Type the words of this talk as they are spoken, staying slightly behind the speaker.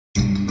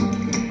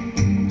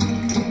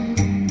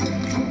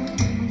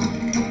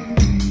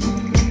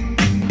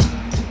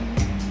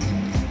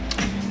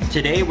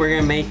Today we're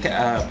going to make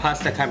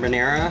pasta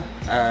carbonara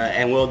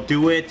and we'll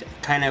do it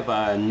kind of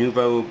a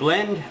nouveau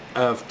blend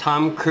of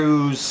Tom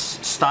Cruise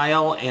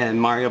style and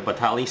Mario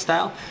Batali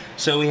style.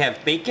 So we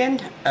have bacon,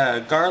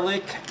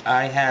 garlic,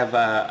 I have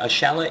a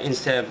shallot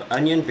instead of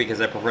onion because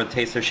I prefer the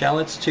taste of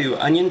shallots to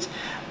onions,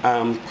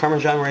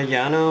 Parmesan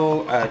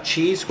Reggiano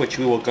cheese, which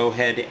we will go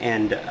ahead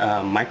and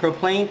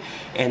microplane,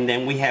 and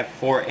then we have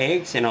 4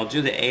 eggs, and I'll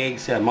do the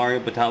eggs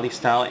Mario Batali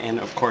style, and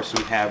of course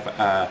we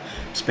have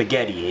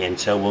spaghetti, and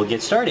so we'll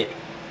get started.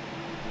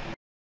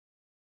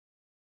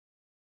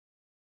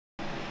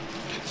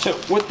 So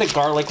with the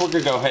garlic, we're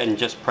going to go ahead and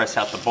just press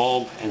out the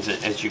bulb.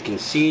 As you can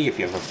see, if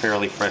you have a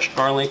fairly fresh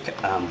garlic,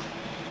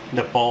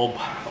 the bulb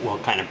will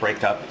kind of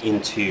break up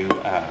into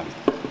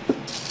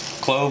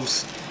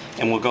cloves.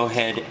 And we'll go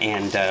ahead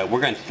and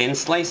we're going to thin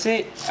slice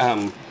it.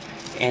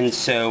 And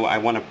so I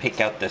want to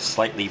pick out the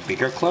slightly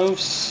bigger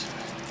cloves.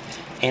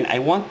 And I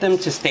want them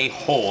to stay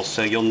whole,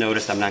 so you'll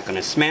notice I'm not going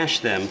to smash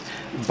them,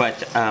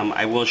 but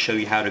I will show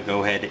you how to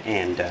go ahead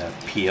and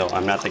peel.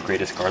 I'm not the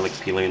greatest garlic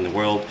peeler in the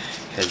world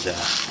because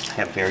I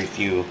have very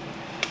few,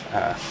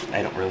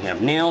 I don't really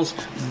have nails,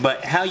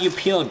 but how you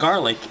peel a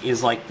garlic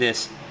is like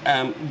this.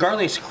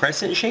 Garlic is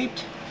crescent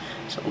shaped,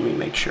 so let me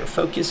make sure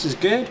focus is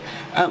good.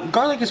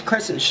 Garlic is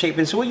crescent shaped,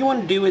 and so what you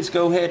want to do is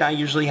go ahead, I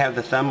usually have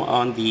the thumb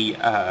on the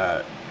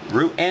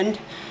root end.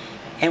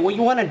 And what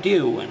you want to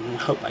do, and I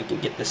hope I can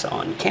get this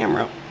on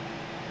camera,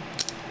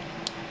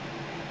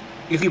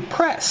 if you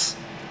press,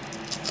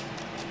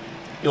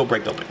 it'll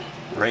break open,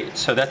 right?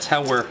 So that's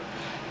how we're,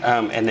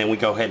 and then we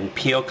go ahead and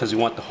peel because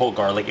we want the whole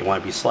garlic, you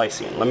want to be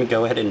slicing. Let me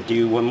go ahead and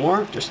do one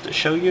more just to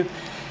show you.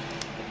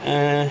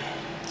 If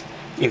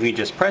you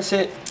just press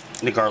it,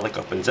 the garlic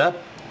opens up,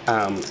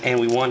 and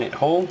we want it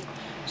whole.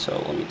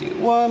 So let me do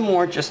one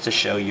more just to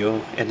show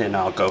you, and then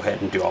I'll go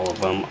ahead and do all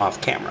of them off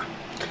camera.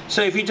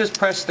 So if you just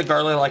press the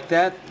garlic like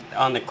that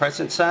on the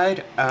crescent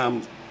side,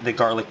 the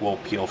garlic will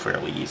peel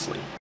fairly easily.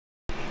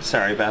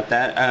 Sorry about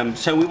that.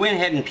 So we went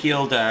ahead and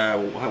peeled,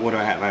 what do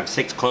I have? I have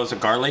 6 cloves of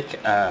garlic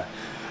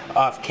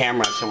off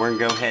camera. So we're going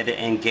to go ahead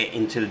and get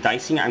into the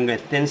dicing. I'm going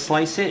to thin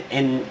slice it.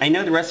 And I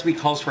know the recipe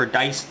calls for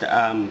diced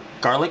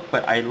garlic,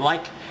 but I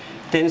like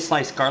thin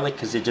sliced garlic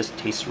because it just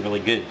tastes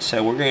really good.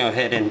 So we're going to go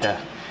ahead and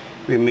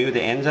remove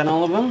the ends on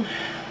all of them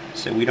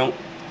so we don't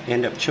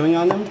end up chewing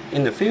on them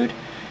in the food.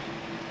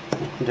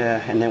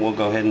 And then we'll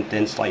go ahead and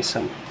thin slice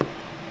them.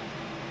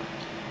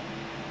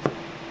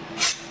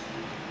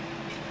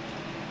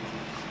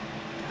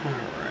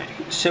 Alright,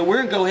 so we're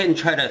going to go ahead and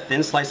try to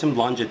thin slice them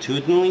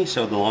longitudinally,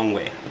 so the long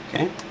way,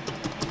 okay?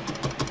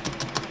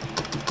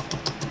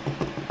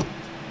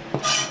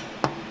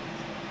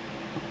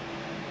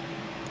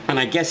 And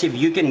I guess if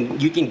you can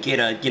get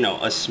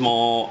a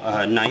small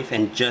knife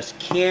and just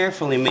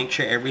carefully make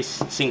sure every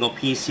single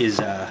piece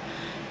is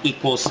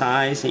equal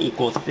size and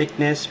equal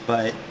thickness,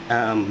 but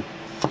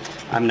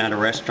I'm not a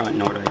restaurant,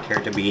 nor do I care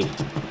to be.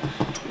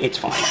 It's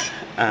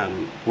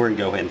fine. We're gonna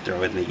go ahead and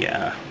throw in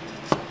the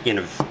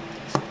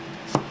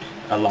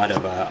a lot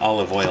of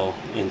olive oil,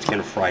 and it's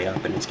gonna fry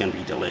up and it's gonna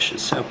be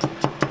delicious.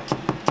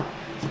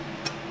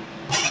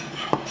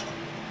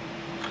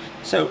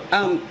 So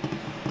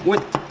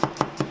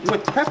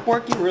with prep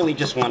work, you really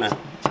just want to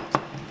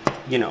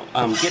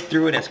get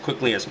through it as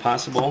quickly as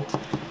possible,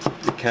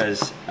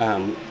 because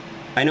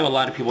I know a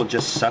lot of people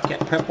just suck at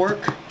prep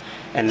work,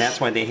 and that's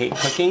why they hate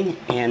cooking.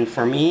 And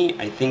for me,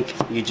 I think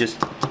you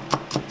just,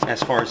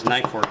 as far as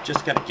knife work,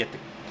 just got to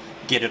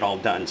get it all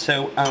done.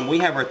 So we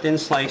have our thin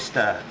sliced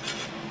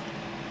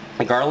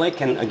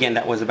garlic, and again,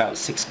 that was about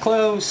 6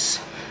 cloves.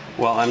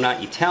 Well, I'm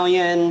not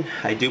Italian.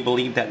 I do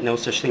believe that no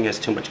such thing as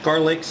too much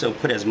garlic, so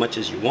put as much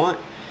as you want.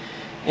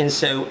 And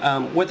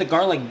so with the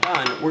garlic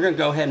done, we're going to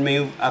go ahead and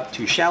move up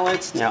to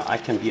shallots. Now, I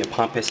can be a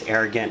pompous,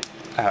 arrogant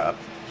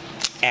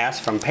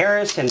ass from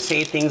Paris and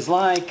say things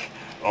like,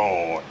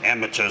 oh,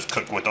 amateurs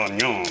cook with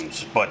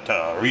onions, but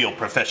real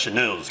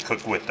professionals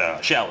cook with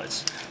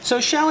shallots.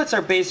 So shallots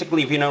are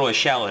basically, if you know what a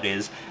shallot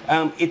is,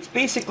 it's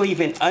basically if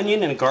an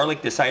onion and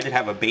garlic decide to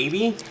have a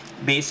baby,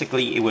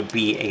 basically it would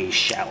be a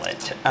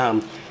shallot.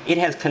 It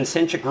has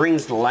concentric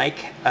rings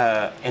like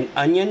an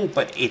onion,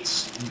 but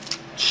it's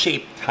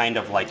shaped kind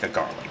of like a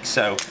garlic.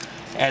 So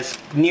as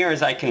near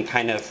as I can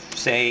kind of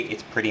say,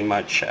 it's pretty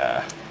much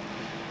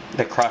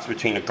the cross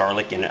between a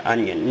garlic and an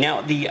onion. Now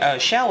the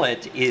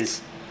shallot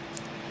is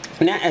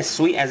not as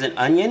sweet as an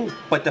onion,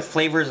 but the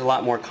flavor is a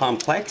lot more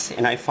complex,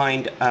 and I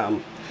find,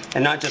 and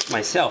not just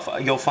myself,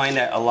 you'll find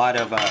that a lot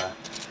of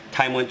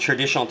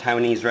traditional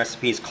Taiwanese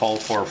recipes call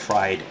for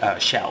fried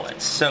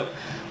shallots. So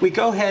we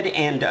go ahead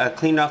and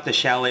clean off the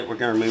shallot. We're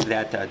going to remove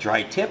that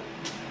dry tip.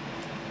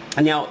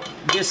 And now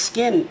this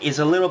skin is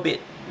a little bit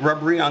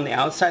rubbery on the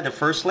outside, the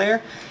first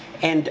layer,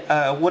 and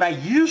what I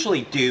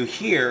usually do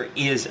here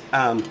is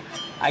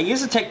I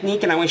use a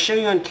technique, and I want to show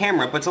you on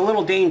camera, but it's a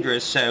little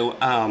dangerous, so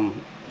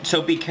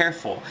so be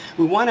careful.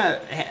 We want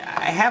to,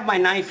 I have my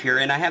knife here,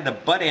 and I have the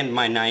butt end of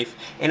my knife,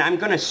 and I'm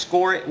going to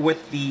score it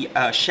with the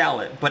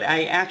shallot, but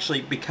I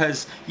actually,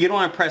 because you don't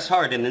want to press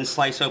hard and then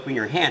slice open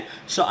your hand,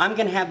 so I'm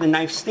going to have the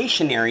knife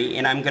stationary,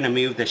 and I'm going to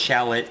move the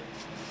shallot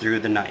through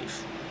the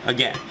knife.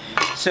 Again,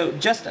 so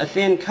just a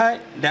thin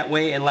cut, that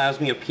way it allows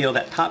me to peel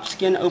that top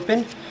skin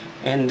open,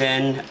 and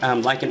then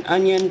like an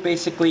onion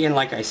basically, and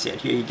like I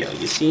said, here you go,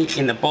 you see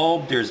in the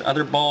bulb there's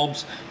other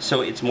bulbs,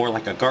 so it's more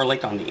like a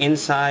garlic on the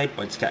inside,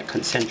 but it's got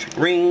concentric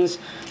rings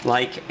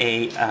like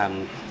a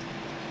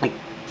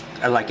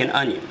like an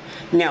onion.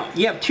 Now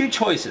you have two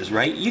choices,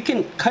 right? You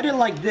can cut it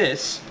like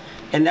this,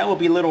 and that will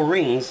be little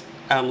rings,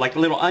 like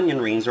little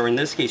onion rings, or in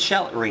this case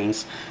shallot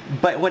rings,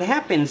 but what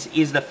happens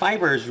is the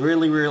fiber is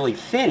really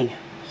thin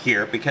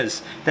here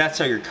because that's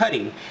how you're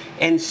cutting,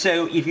 and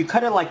so if you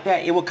cut it like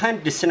that, it will kind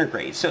of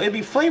disintegrate. So it'll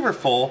be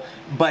flavorful,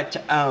 but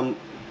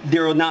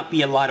there will not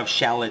be a lot of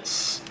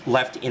shallots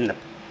left in the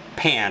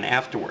pan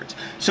afterwards.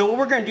 So what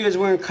we're going to do is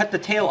we're going to cut the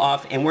tail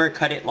off, and we're going to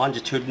cut it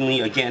longitudinally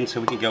again so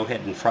we can go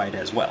ahead and fry it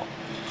as well.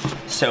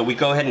 So we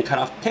go ahead and cut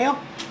off the tail,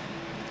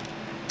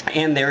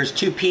 and there's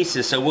two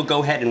pieces, so we'll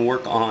go ahead and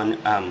work on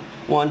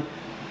one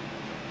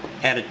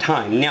at a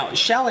time. Now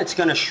shallot's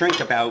going to shrink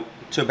to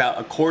about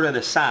a quarter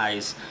the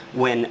size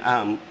when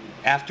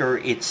after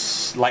it's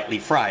slightly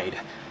fried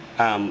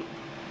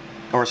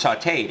or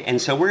sauteed, and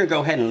so we're going to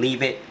go ahead and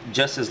leave it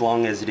just as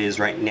long as it is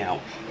right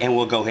now, and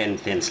we'll go ahead and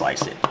thin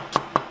slice it.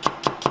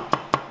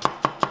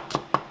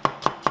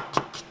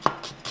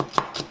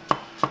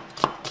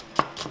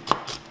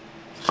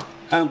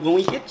 When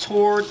we get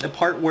toward the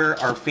part where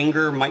our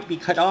finger might be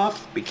cut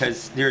off,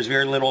 because there's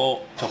very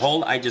little to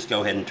hold, I just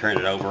go ahead and turn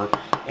it over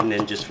and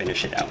then just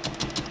finish it out.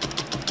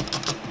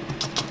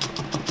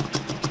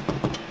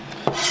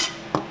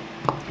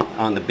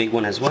 On the big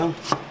one as well.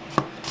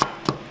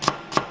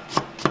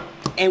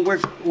 And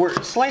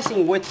we're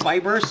slicing with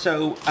fiber,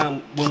 so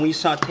when we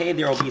saute,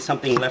 there will be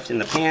something left in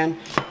the pan,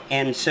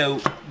 and so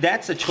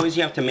that's a choice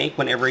you have to make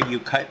whenever you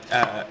cut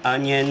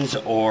onions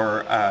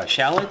or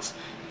shallots,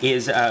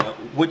 is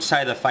which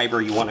side of the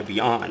fiber you want to be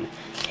on.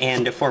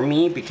 And for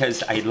me,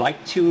 because I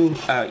like to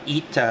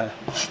eat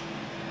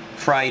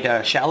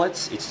fried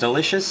shallots, it's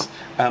delicious,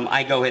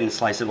 I go ahead and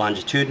slice it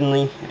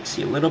longitudinally. I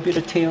see a little bit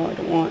of tail I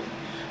don't want,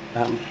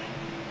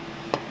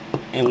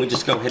 and we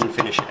just go ahead and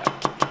finish it out.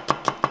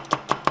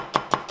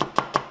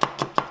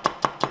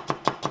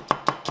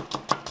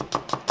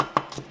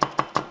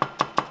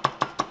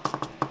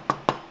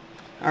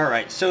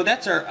 Alright, so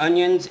that's our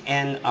onions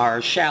and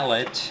our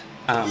shallot.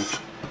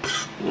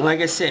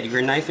 Like I said, if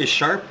your knife is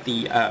sharp,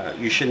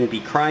 you shouldn't be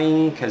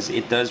crying, because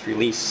it does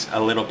release a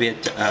little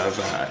bit of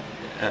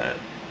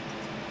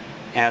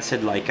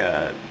acid like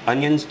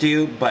onions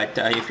do, but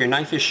if your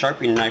knife is sharp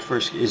and your knife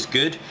is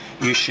good,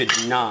 you should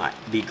not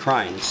be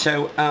crying.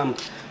 So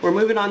we're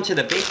moving on to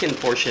the bacon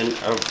portion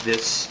of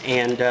this,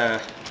 and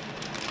let's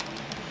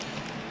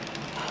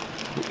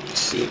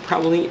see,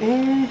 probably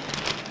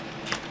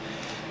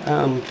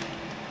a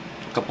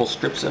couple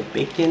strips of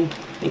bacon.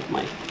 I think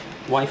my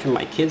wife and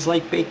my kids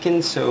like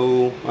bacon,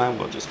 so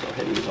we'll just go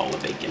ahead and use all the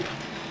bacon,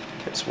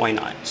 because why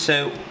not?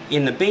 So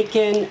in the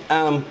bacon,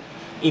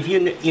 if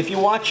you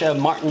watch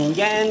Martin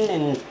Yen,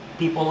 and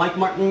people like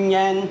Martin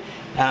Yen,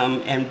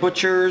 and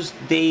butchers,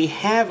 they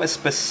have a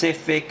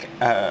specific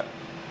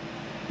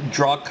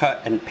draw,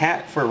 cut, and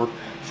pat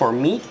for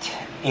meat,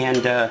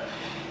 and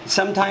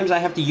sometimes I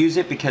have to use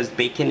it because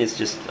bacon is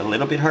just a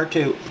little bit hard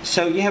to.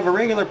 So you have a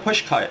regular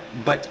push cut,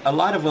 but a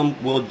lot of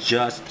them will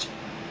just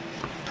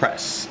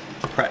press.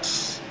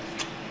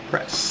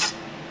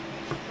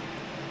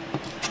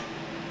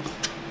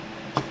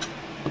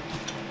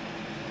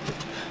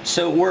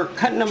 So we're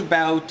cutting them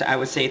about, I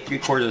would say,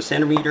 3/4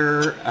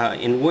 centimeter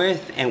in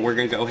width, and we're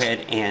going to go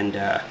ahead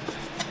and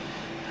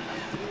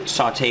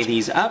saute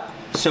these up.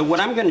 So what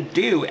I'm going to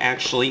do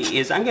actually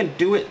is I'm going to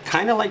do it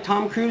kind of like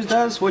Tom Cruise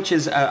does, which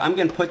is I'm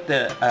going to put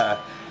the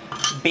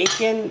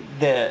bacon,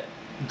 the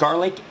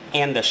garlic,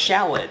 and the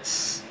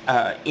shallots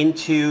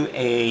into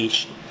a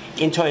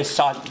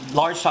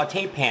large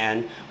saute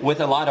pan with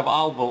a lot of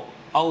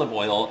olive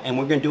oil, and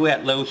we're going to do it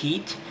at low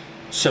heat,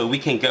 so we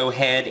can go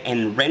ahead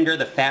and render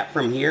the fat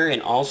from here,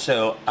 and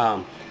also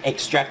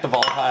extract the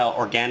volatile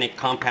organic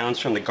compounds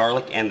from the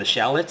garlic and the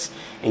shallots,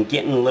 and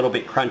getting a little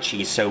bit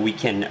crunchy, so we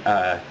can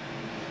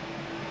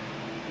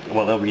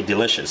well, they'll be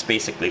delicious,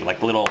 basically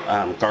like little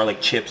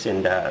garlic chips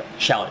and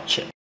shallot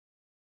chips.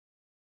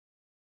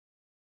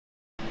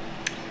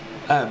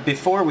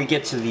 Before we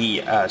get to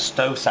the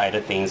stove side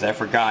of things, I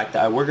forgot,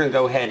 we're going to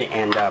go ahead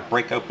and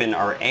break open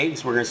our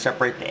eggs. We're going to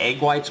separate the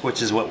egg whites,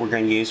 which is what we're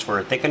going to use for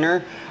a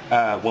thickener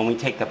when we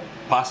take the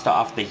pasta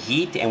off the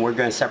heat, and we're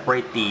going to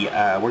separate the,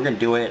 we're going to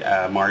do it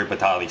Mario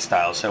Batali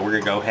style. So we're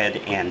going to go ahead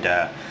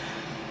and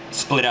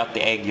split out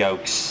the egg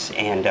yolks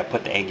and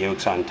put the egg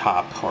yolks on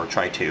top, or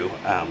try to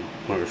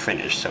when we're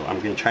finished. So I'm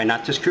going to try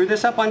not to screw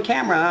this up on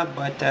camera,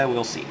 but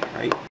we'll see,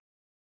 right?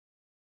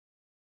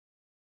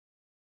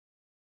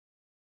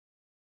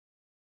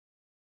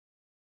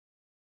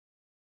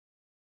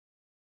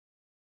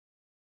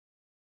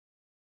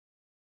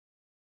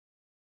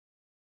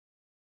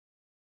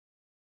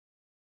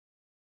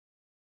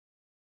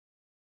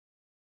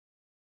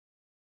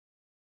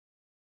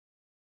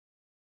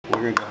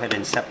 We're going to go ahead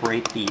and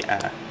separate the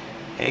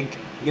egg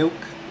yolk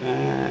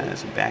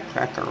That's a bad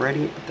crack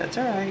already, but that's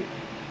alright.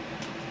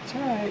 It's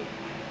alright.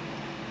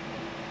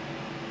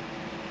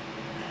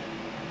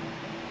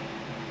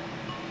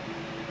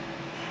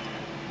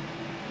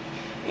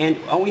 And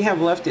all we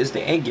have left is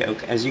the egg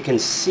yolk, as you can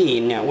see.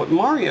 Now what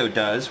Mario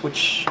does,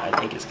 which I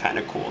think is kind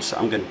of cool, so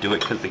I'm going to do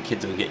it because the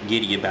kids will get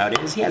giddy about it,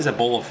 is he has a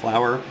bowl of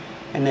flour,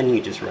 and then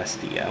you just rest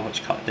the,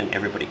 then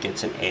everybody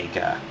gets an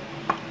egg,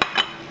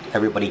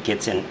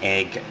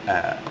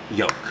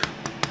 yolk,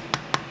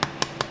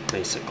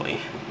 basically.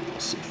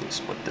 Let's see if we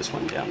split this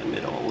one down the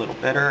middle a little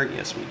better.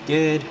 Yes, we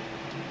did.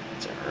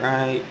 It's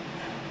alright.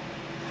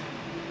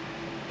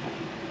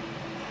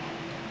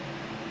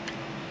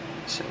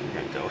 So we're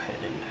going to go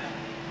ahead and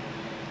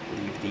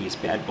leave these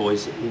bad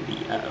boys in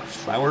the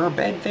flour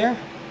bed there.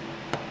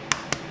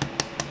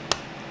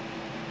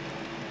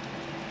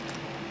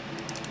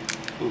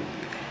 Ooh.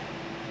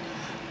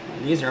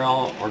 These are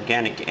all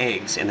organic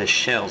eggs, and the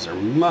shells are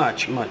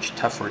much, much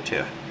tougher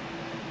to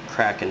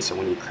crack, and so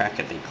when you crack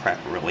it, they crack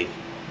really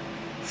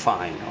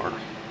fine, or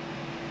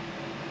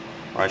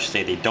I should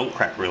say they don't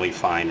crack really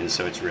fine, and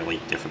so it's really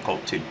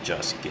difficult to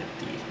just get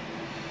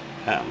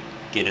the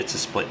get it to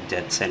split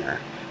dead center.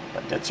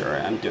 But that's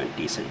alright, I'm doing a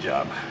decent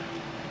job.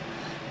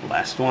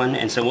 Last one,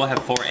 and so we'll have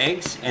 4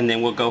 eggs, and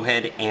then we'll go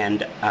ahead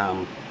and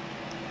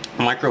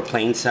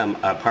microplane some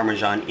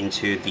Parmesan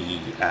into the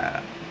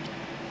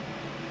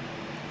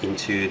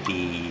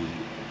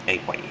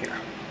egg white here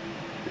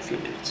in a few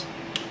minutes.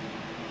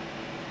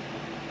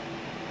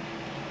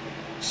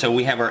 So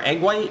we have our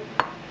egg white,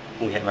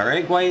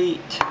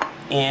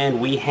 and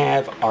we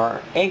have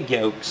our egg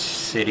yolks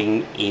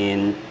sitting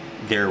in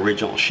their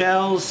original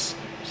shells.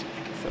 See if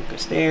you can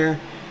focus there.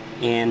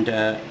 And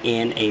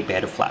in a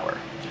bed of flour.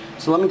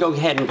 So let me go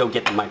ahead and go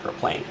get the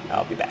microplane.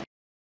 I'll be back.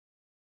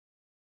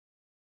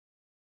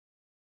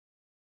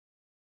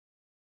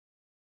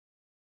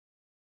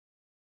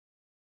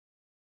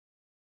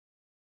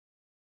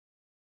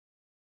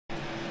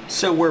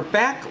 So we're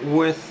back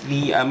with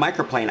the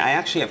microplane. I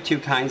actually have 2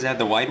 kinds. I have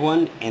the wide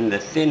one and the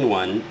thin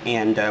one,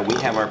 and we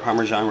have our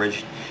Parmesan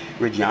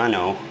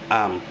Reggiano.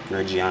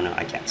 Reggiano,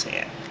 I can't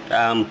say it.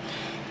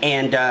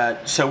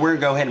 So we're going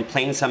to go ahead and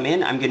plane some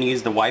in. I'm going to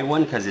use the wide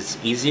one because it's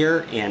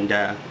easier, and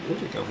we'll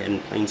just go ahead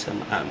and plane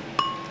some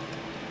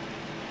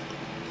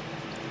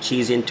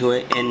cheese into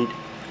it. And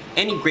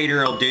any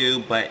grater will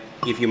do, but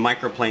if you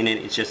microplane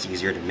it, it's just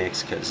easier to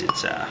mix because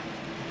it's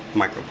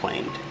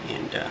microplaned.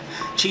 And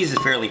cheese is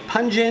fairly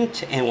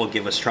pungent and will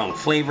give a strong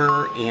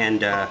flavor,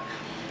 and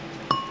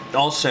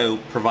also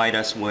provide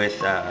us with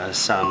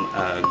some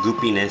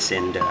goopiness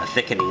and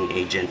thickening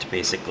agent.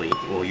 Basically,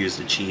 we'll use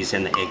the cheese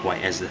and the egg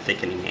white as the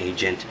thickening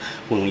agent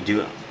when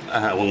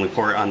we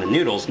pour it on the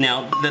noodles.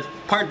 Now, the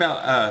part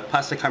about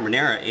pasta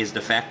carbonara is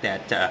the fact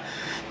that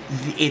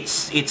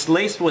it's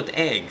laced with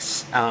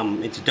eggs.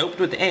 It's doped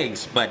with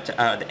eggs, but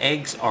the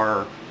eggs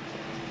are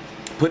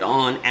put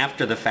on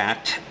after the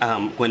fact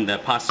when the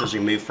pasta is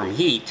removed from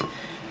heat,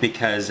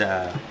 because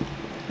I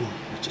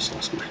just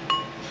lost my.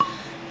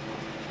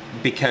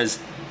 Because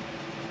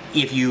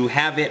if you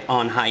have it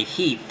on high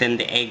heat, then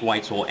the egg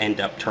whites will end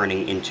up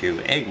turning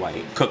into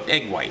cooked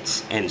egg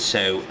whites, and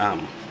so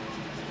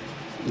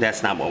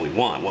that's not what we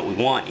want. What we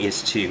want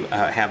is to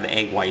have the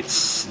egg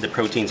whites, the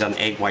proteins on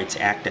the egg whites,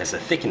 act as a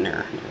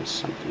thickener. There's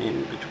something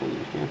in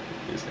between here.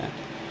 What is that?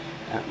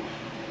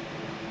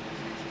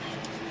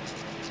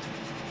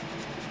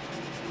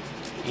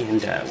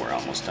 And we're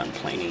almost done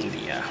planing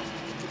the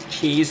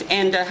cheese.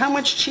 And how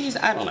much cheese?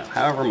 I don't know.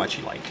 However much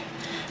you like.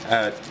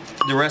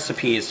 The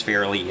recipe is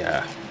fairly,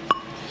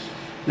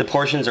 the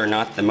portions are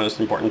not the most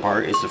important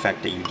part. It's the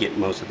fact that you get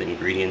most of the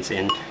ingredients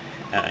in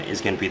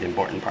is going to be the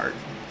important part.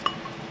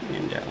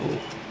 And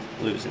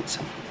losing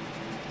some.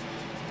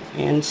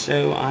 And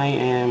so I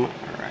am,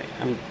 alright,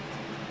 I'm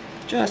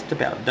just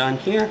about done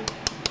here.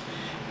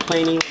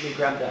 Planing,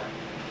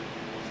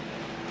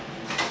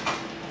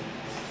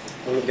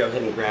 let me go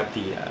ahead and grab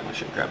the, I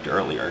should have grabbed it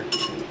earlier,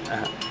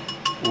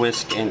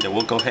 whisk, and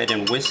we'll go ahead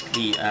and whisk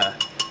the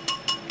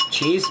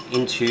cheese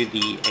into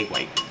the egg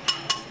white.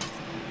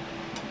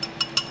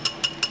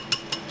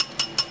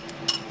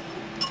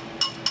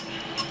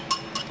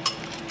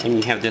 And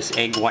you have this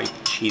egg white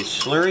cheese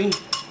slurry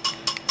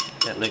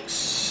that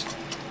looks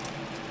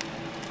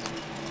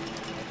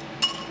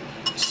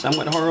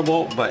somewhat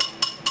horrible, but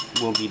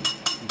will be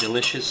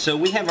delicious. So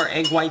we have our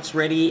egg whites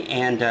ready,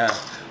 and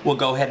we'll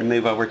go ahead and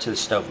move over to the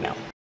stove now.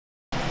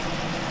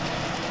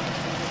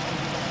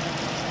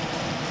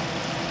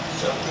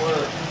 So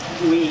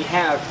we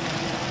have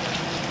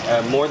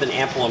more than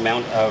ample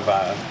amount of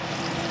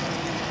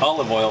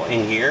olive oil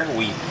in here.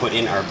 We put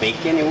in our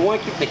bacon, and we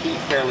want to keep the heat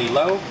fairly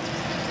low.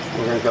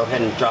 We're going to go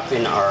ahead and drop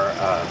in our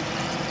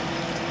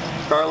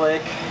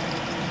garlic,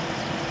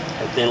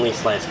 a thinly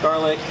sliced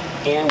garlic,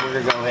 and we're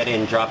going to go ahead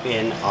and drop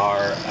in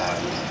our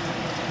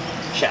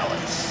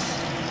shallots.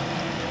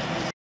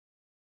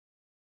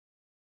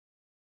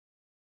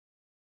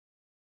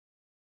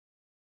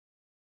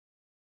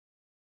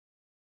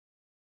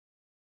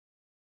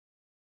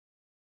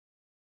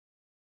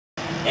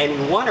 And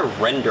we want to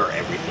render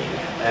everything.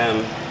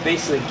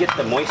 basically get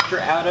the moisture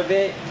out of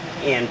it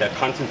and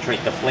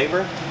concentrate the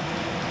flavor.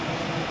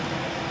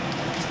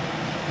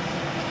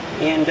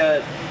 And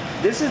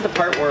this is the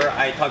part where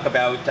I talk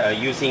about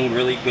using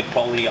really good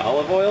quality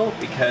olive oil,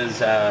 because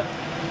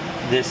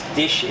this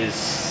dish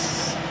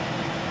is,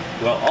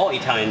 well, all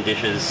Italian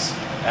dishes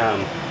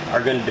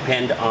are going to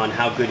depend on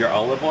how good your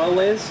olive oil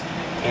is.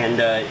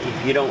 And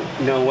if you don't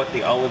know what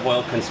the olive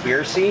oil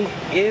conspiracy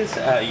is,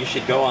 you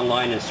should go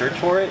online and search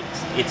for it.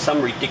 It's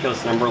some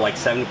ridiculous number, like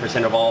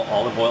 70% of all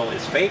olive oil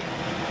is fake.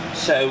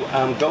 So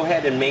go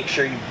ahead and make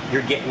sure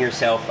you're getting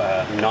yourself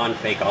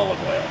non-fake olive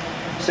oil.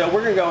 So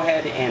we're going to go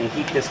ahead and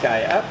heat this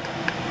guy up.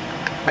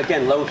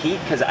 Again, low heat,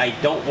 because I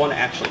don't want to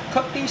actually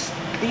cook these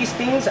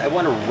things. I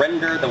want to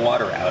render the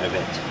water out of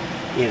it,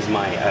 is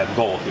my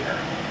goal here.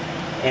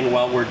 And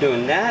while we're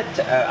doing that,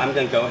 I'm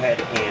going to go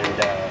ahead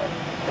and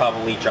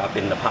probably drop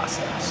in the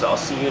pasta. So I'll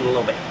see you in a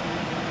little bit.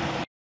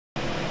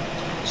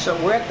 So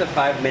we're at the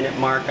 5-minute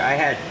mark.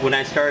 When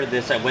I started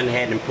this, I went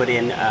ahead and put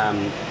in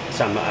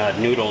some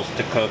noodles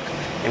to cook,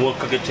 and we'll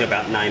cook it to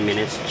about 9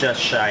 minutes, just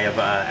shy of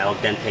al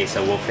dente,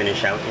 so we'll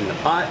finish out in the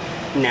pot.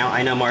 Now,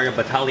 I know Mario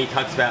Batali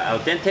talks about al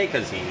dente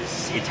because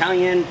he's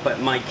Italian, but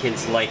my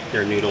kids like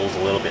their noodles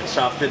a little bit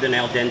softer than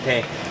al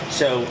dente,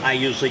 so I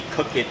usually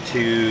cook it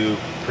to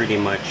pretty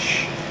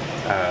much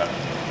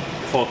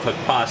full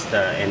cooked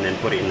pasta and then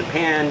put it in the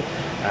pan.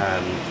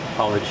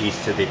 Apologies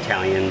to the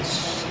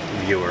Italians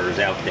viewers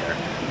out there,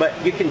 but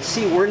you can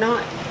see we're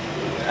not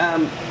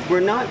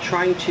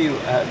trying to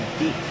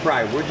deep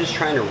fry. We're just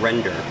trying to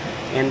render,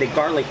 and the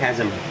garlic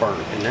hasn't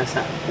burnt, and that's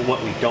not what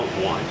we don't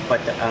want.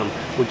 But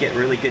we get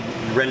really good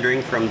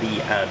rendering from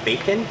the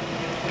bacon,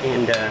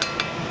 and not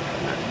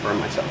to burn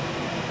myself.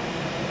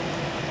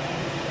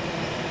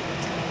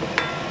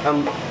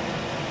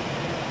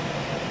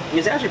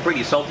 It's actually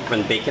pretty salty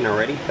from the bacon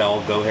already, but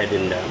I'll go ahead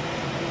and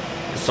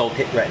salt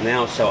it right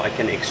now so I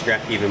can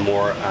extract even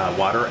more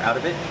water out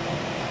of it.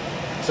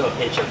 So a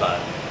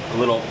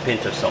little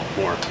pinch of salt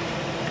more.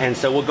 And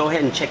so we'll go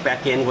ahead and check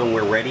back in when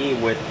we're ready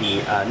with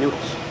the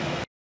noodles.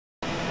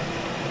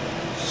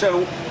 So,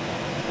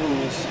 let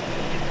me see,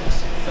 get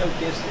this in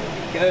focus,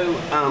 there we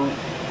go.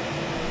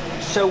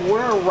 So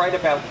we're right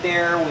about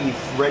there.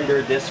 We've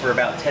rendered this for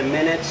about 10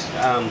 minutes.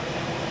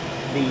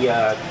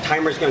 The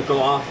timer's going to go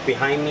off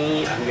behind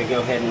me. I'm going to go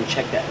ahead and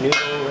check that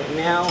noodle right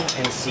now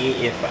and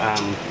see if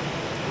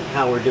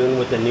how we're doing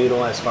with the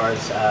noodle as far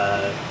as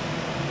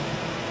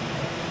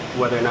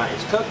whether or not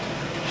it's cooked.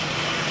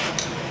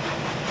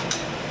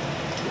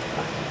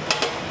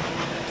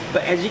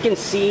 But as you can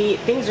see,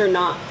 things are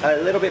not a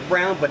little bit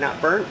brown but not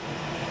burnt,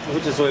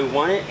 which is the way we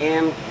want it,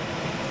 and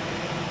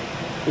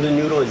the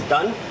noodle is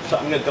done. So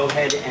I'm going to go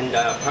ahead and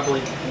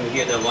probably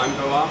hear the alarm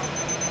go off.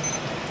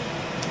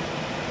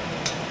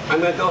 I'm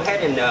going to go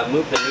ahead and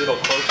move the noodle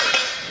closer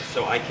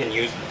so I can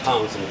use the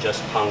tongs and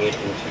just tongue it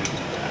into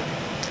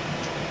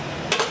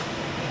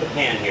the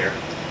pan here.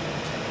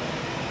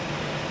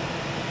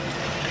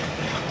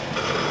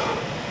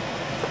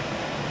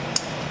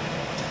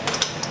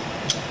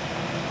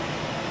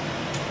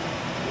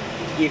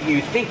 If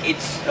you think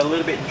it's a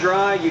little bit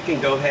dry, you can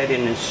go ahead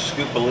and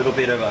scoop a little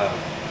bit of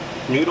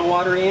noodle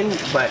water in,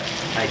 but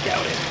I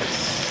doubt it,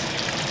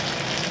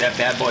 because that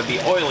bad boy be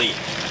oily.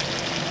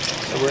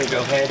 So we're going to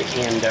go ahead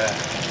and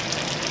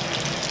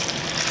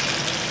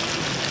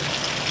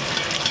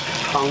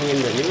tongue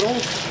in the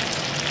noodles.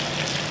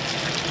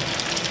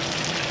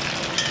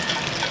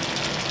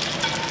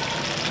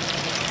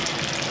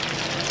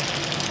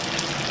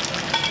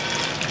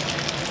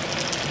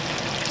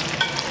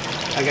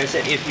 Like I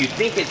said, if you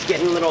think it's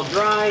getting a little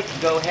dry,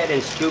 go ahead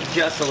and scoop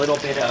just a little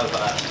bit of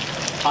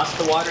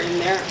pasta water in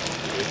there.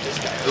 Move this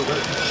guy over.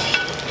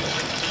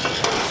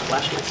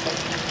 Splash my stuff.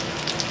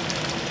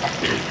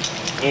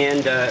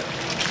 And that's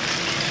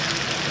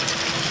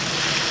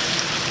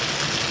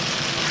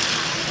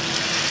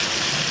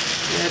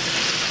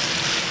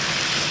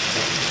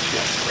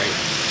great.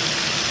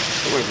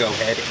 So we're going to go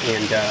ahead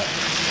and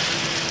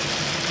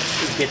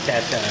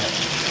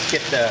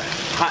get the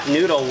hot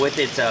noodle with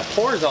its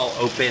pores all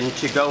open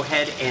to go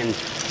ahead and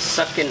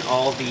suck in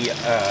all the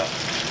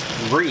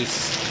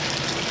greasy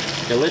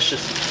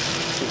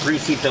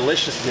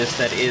deliciousness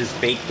that is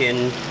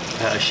bacon,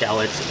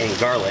 shallots, and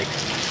garlic.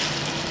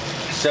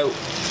 So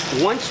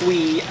once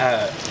we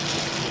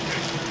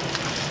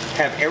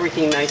have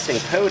everything nice and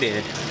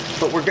coated,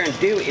 what we're going to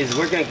do is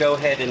we're going to go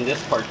ahead, and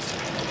this part's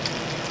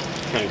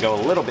going to go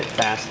a little bit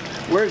fast.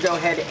 We're going to go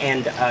ahead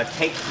and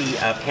take the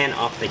pan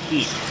off the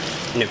heat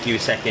in a few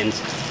seconds,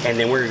 and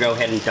then we're going to go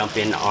ahead and dump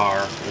in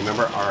our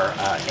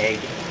egg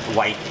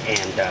white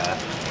and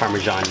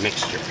Parmesan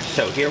mixture.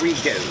 So here we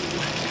go.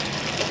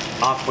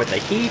 Off with the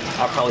heat.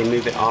 I'll probably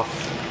move it off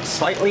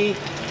slightly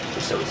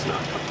so it's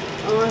not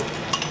coming on.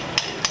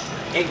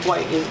 Egg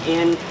white is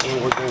in,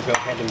 and we're going to go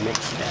ahead and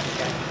mix that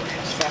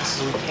as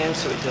fast as we can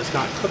so it does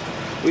not cook.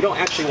 We don't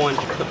actually want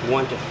it to cook, we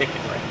want to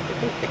thicken, right?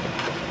 Thicken.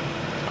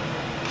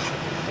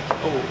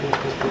 Oh, too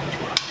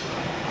much.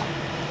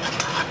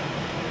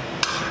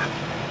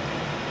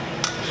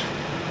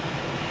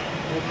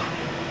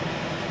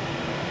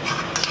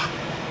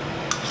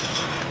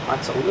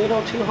 That's a little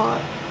too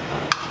hot.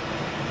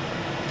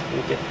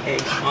 Get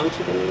eggs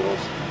onto the noodles,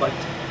 but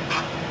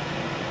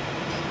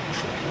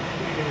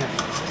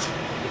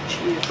the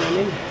cheese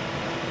running,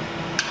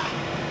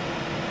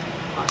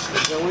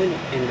 pasta going,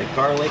 and the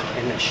garlic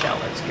and the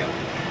shallots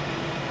going.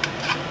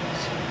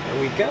 So there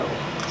we go.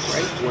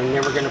 Right, we're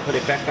never going to put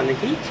it back on the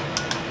heat.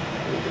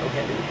 We'll go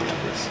ahead and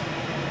have this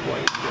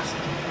white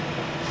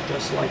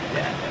just like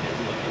that. That is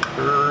looking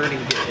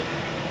pretty good.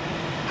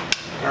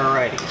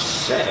 Alrighty,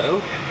 so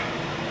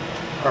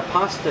our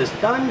pasta is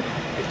done,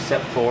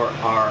 except for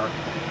our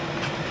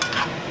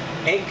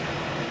egg.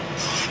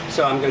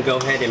 So I'm going to go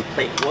ahead and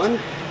plate one.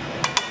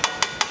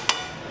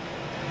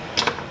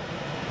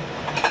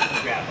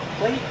 Grab a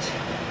plate.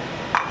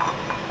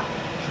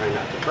 Try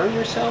not to burn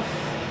yourself. Go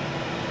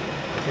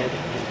ahead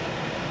and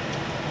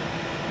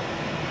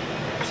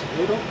grab some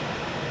noodle.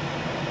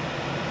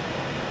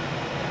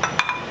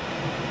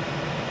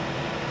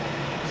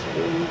 So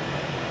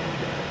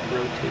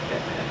rotate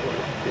that bad boy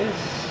like this.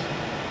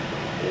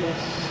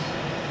 Like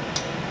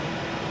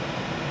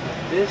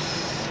this,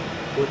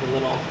 with a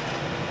little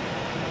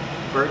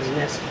bird's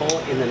nest hole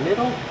in the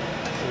middle, a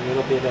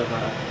little bit of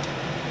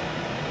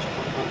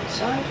chicken on the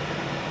side, a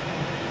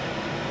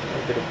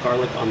little bit of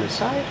garlic on the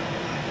side,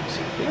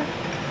 see here,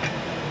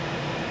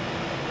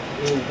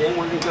 and then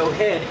we're going to go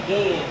ahead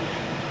and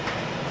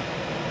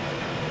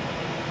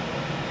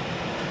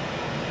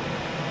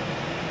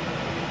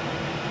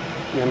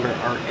remember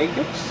our egg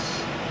yolks.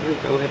 We're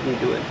going to go ahead and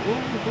do it. Let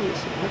me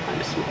see, I'll find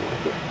a small one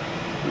here.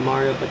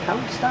 Mario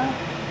Batali style.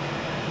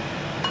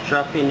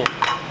 Drop in an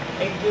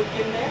egg yolk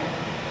in there.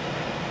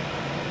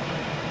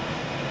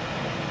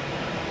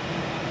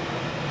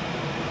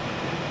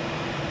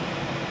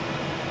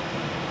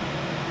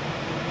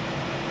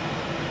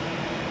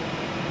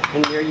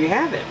 And there you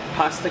have it.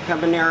 Pasta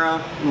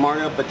Carbonara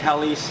Mario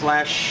Batali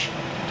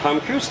 /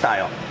 Tom Cruise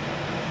style.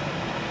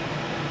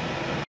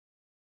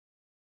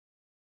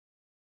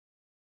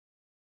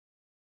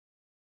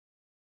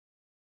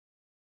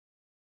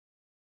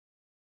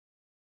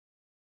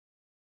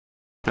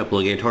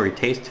 Obligatory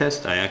taste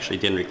test. I actually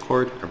didn't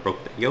record. I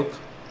broke the yolk.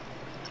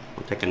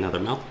 I'll take another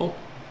mouthful.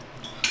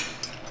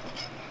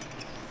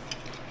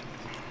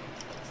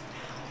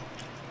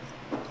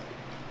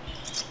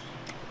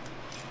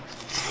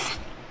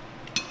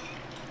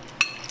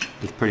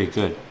 It's pretty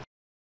good.